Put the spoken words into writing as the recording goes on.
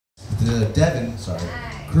Devin,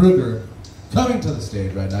 Kruger, coming to the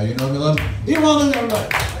stage right now. You know him, you love him. Ian Walden,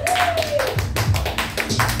 everybody.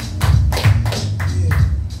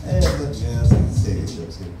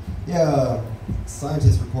 Yeah,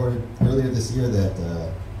 scientists reported earlier this year that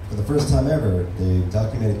for the first time ever, they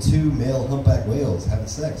documented 2 male humpback whales having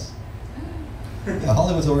sex. Yeah,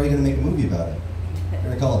 Hollywood's already going to make a movie about it. They're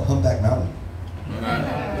going to call it Humpback Mountain.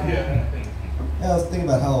 Yeah, I was thinking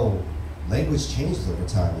about how language changes over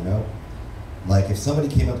time, you know? Like if somebody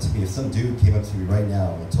came up to me, if some dude came up to me right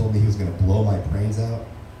now and told me he was going to blow my brains out,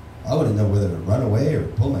 I wouldn't know whether to run away or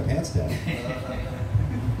pull my pants down.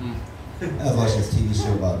 I was watching this TV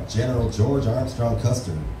show about General George Armstrong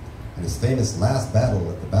Custer and his famous last battle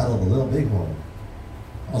at the Battle of the Little Bighorn.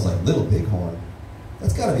 I was like, Little Bighorn?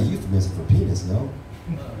 That's gotta be euphemism for penis, no?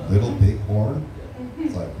 Little Bighorn?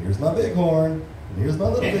 It's like, here's my bighorn, and here's my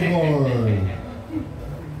little bighorn.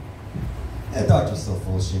 Yeah, doctors are so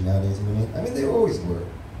full of shit nowadays, you know what I mean? I mean, they always were.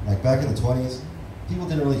 Like back in the 20s, people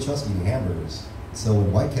didn't really trust eating hamburgers. So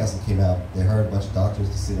when White Castle came out, they hired a bunch of doctors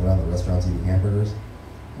to sit around the restaurants eating hamburgers.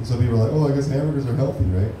 And so people were like, oh, I guess hamburgers are healthy,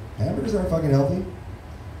 right? Hamburgers aren't fucking healthy.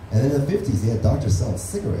 And then in the 50s, they had doctors selling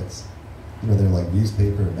cigarettes. You know, they're like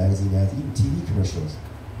newspaper and magazine ads, even TV commercials.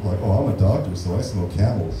 They're like, oh, I'm a doctor, so I smoke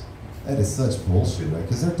Camels. That is such bullshit, right?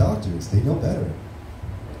 Because they're doctors, they know better.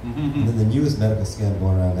 And then the newest medical scam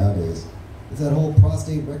going around nowadays is that whole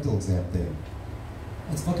prostate rectal exam thing.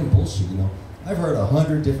 That's fucking bullshit, you know? I've heard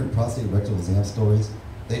 100 different prostate rectal exam stories.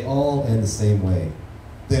 They all end the same way.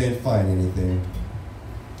 They didn't find anything.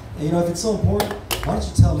 And you know, if it's so important, why don't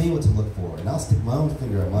you tell me what to look for? And I'll stick my own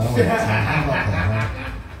finger at my own exam. How about that,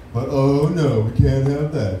 huh? But oh no, we can't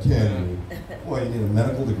have that, can we? What, you need a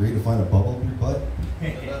medical degree to find a bubble up your butt?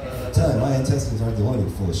 I'm telling you, my intestines aren't the only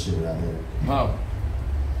thing full of shit around here. Wow.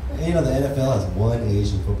 And you know, the NFL has one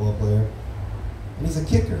Asian football player, and he's a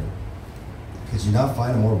kicker. Could you not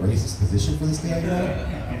find a more racist position for this guy, you know?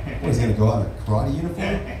 What, he's gonna go out in a karate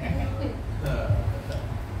uniform?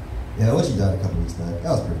 Yeah, Oji died a couple weeks back.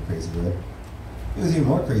 That was pretty crazy, right? It was even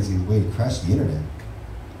more crazy the way he crashed the internet.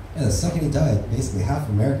 And the second he died, basically half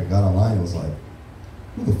of America got online and was like,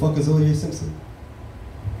 who the fuck is O.J. Simpson?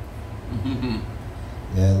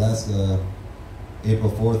 Yeah, last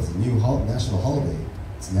April 4th is a new national holiday.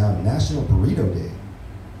 It's now National Burrito Day.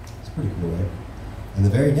 It's pretty cool, right? And the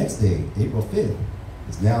very next day, April 5th,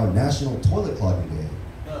 is now National Toilet Clogging Day.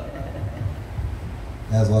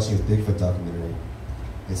 I was watching this Bigfoot documentary.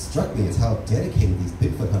 It struck me as how dedicated these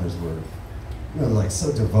Bigfoot hunters were. You know, they're like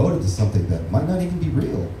so devoted to something that might not even be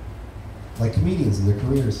real. Like comedians in their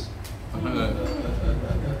careers. Yeah,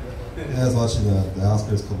 I was watching the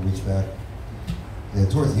Oscars a couple weeks back. And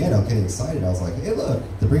towards the end, I was getting excited. I was like, hey look,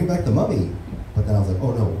 they're bringing back the Mummy. But then I was like,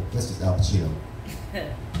 oh no, that's just Al Pacino.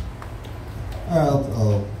 All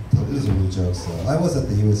right, these are new jokes. I was at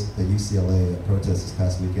the UCLA protest this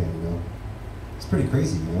past weekend, you know. It's pretty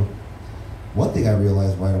crazy, you know. One thing I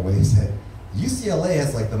realized right away is that UCLA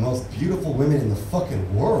has like the most beautiful women in the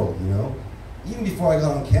fucking world, you know? Even before I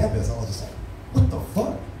got on campus, I was just like, what the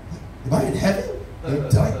fuck? Am I in heaven?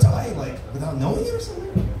 Did I die like without knowing it or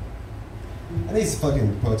something? And these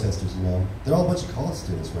fucking protesters, you know, they're all a bunch of college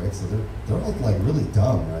students, right? So they're all like really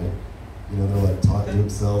dumb, right? You know, they're like talking to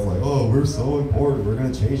themselves like, oh, we're so important, we're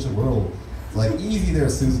gonna change the world. It's like easy there,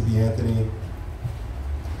 Susan B. Anthony.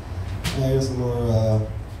 And here's some more,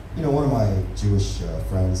 you know, one of my Jewish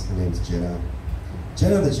friends, her name's Jenna.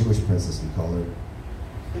 Jenna the Jewish princess, we call her.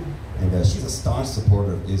 And she's a staunch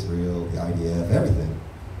supporter of Israel, the IDF, everything.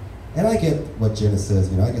 And I get what Jenna says,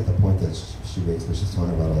 you know, I get the point that she makes when she's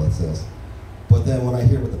talking about all that stuff. But then when I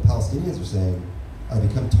hear what the Palestinians are saying, I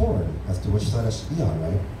become torn as to which side I should be on,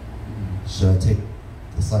 right? Should I take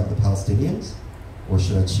the side of the Palestinians, or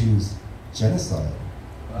should I choose genocide?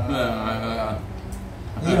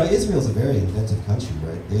 You know, Israel's a very inventive country,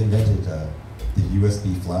 right? They invented the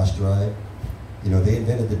USB flash drive. You know, they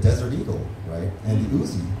invented the Desert Eagle, right? And the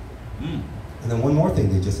Uzi. And then one more thing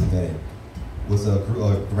they just invented was a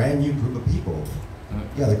brand new group of people.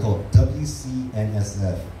 Yeah, they're called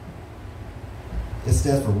WCNSF. It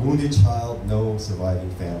stands for Wounded Child, No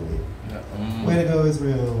Surviving Family. Way to go,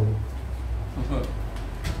 Israel.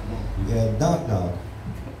 Yeah, knock knock.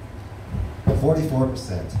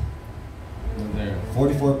 44%.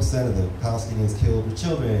 44% of the Palestinians killed were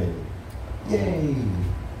children. Yay!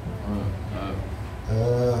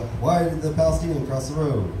 Why did the Palestinian cross the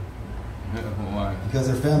road? Why? Because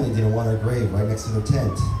their family didn't want her grave right next to their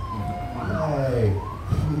tent. Yay!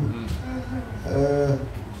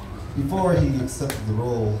 Before he accepted the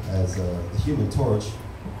role as the Human Torch,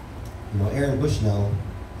 you know, Aaron Bushnell,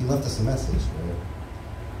 he left us a message, right?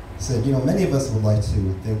 He said, you know, many of us would like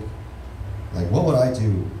to think Like, what would I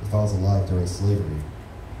do if I was alive during slavery,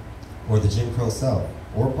 or the Jim Crow South,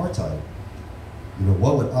 or apartheid? You know,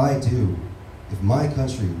 what would I do if my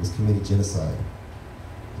country was committing genocide?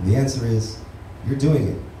 And the answer is, you're doing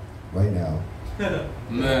it right now.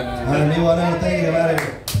 Man. All right, meanwhile, thank you. I'm out of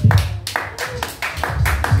here.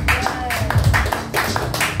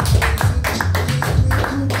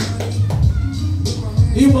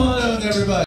 He was